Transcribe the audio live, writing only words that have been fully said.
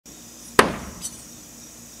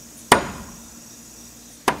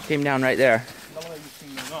came down right there.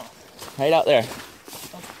 Right out there.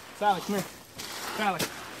 Oh, Sally, come here. Sally.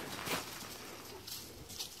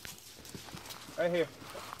 Right here.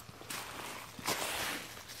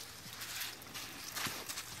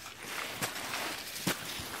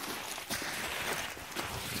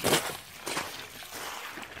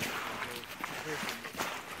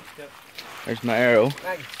 There's my arrow.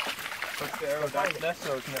 What's the arrow? That's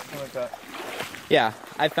so it's like that. Yeah,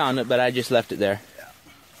 I found it, but I just left it there. Yeah.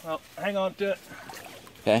 Well, hang on to it.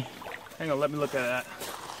 Okay. Hang on, let me look at that.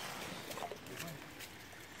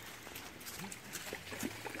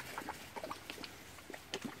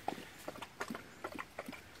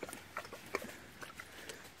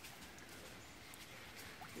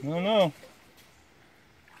 I don't know.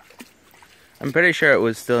 I'm pretty sure it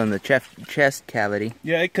was still in the chest cavity.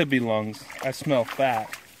 Yeah, it could be lungs. I smell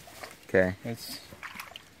fat. Okay. It's...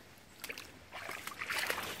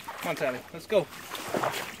 Come on, Sally, let's go.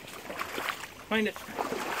 Find it.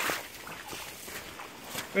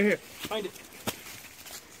 Right here. Find it.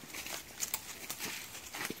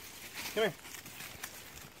 Come here.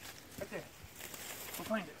 Right there. Go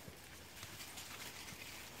find it.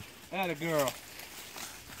 Atta girl.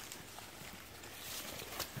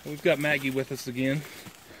 We've got Maggie with us again,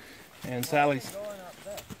 and Sally's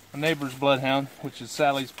a neighbor's bloodhound, which is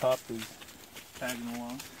Sally's pup, who's tagging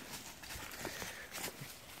along.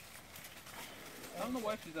 I don't know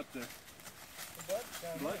why she's up there.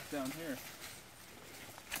 The blood's down here.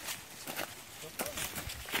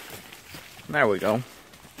 There we go. Oh,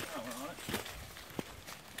 we're on it.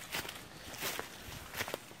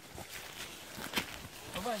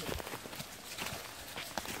 Go find it.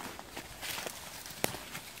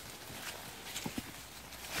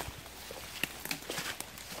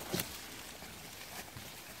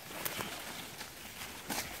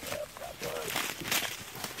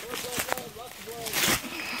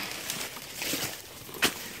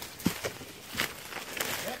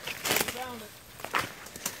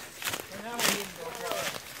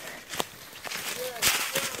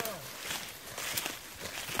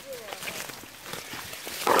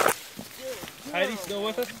 Heidi still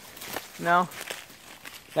with us? No.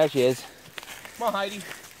 There she is. Come on, Heidi.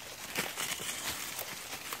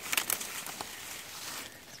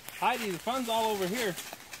 Heidi, the fun's all over here.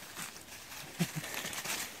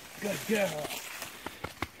 Good girl.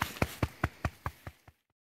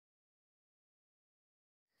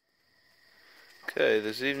 Okay,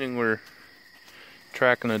 this evening we're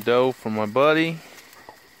tracking a doe for my buddy.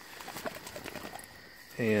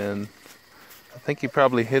 And I think he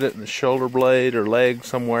probably hit it in the shoulder blade or leg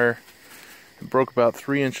somewhere. It broke about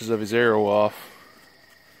 3 inches of his arrow off.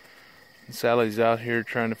 And Sally's out here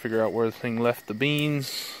trying to figure out where the thing left the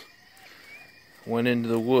beans. Went into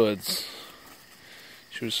the woods.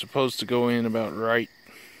 She was supposed to go in about right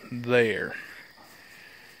there.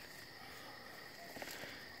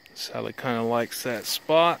 Sally kind of likes that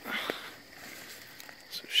spot.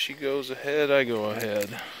 So if she goes ahead, I go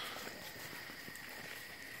ahead.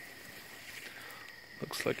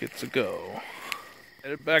 Looks like it's a go.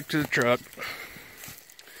 Headed back to the truck.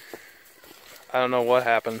 I don't know what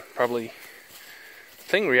happened. Probably the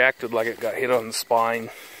thing reacted like it got hit on the spine.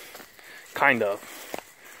 Kind of.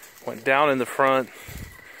 Went down in the front,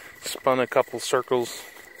 spun a couple circles,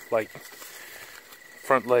 like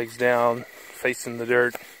front legs down, facing the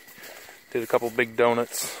dirt. Did a couple big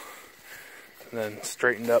donuts, and then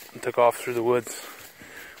straightened up and took off through the woods.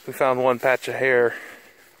 We found one patch of hair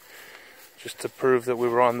just to prove that we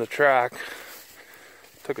were on the track.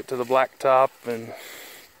 Took it to the blacktop and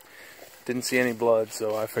didn't see any blood,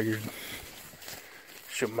 so I figured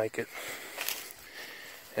she'll make it.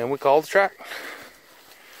 And we called the track.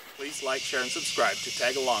 Please like, share, and subscribe to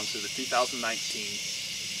tag along through the 2019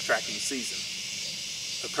 tracking season,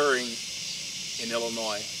 occurring in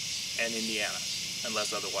Illinois and Indiana,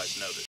 unless otherwise noted.